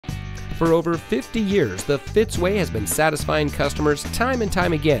For over 50 years, the Fitzway has been satisfying customers time and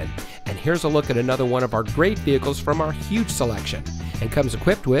time again. And here's a look at another one of our great vehicles from our huge selection, and comes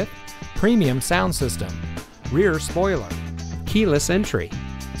equipped with premium sound system, rear spoiler, keyless entry,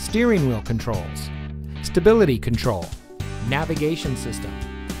 steering wheel controls, stability control, navigation system,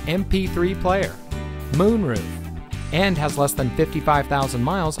 MP3 player, moonroof, and has less than 55,000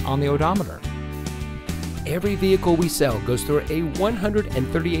 miles on the odometer. Every vehicle we sell goes through a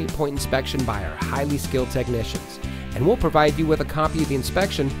 138-point inspection by our highly skilled technicians, and we'll provide you with a copy of the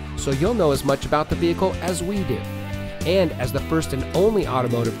inspection so you'll know as much about the vehicle as we do. And as the first and only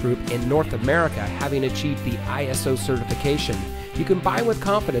automotive group in North America having achieved the ISO certification, you can buy with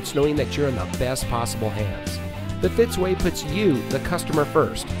confidence knowing that you're in the best possible hands. The Fitzway puts you, the customer,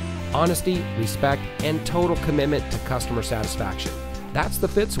 first. Honesty, respect, and total commitment to customer satisfaction. That's the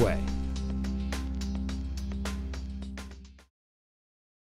Fitzway.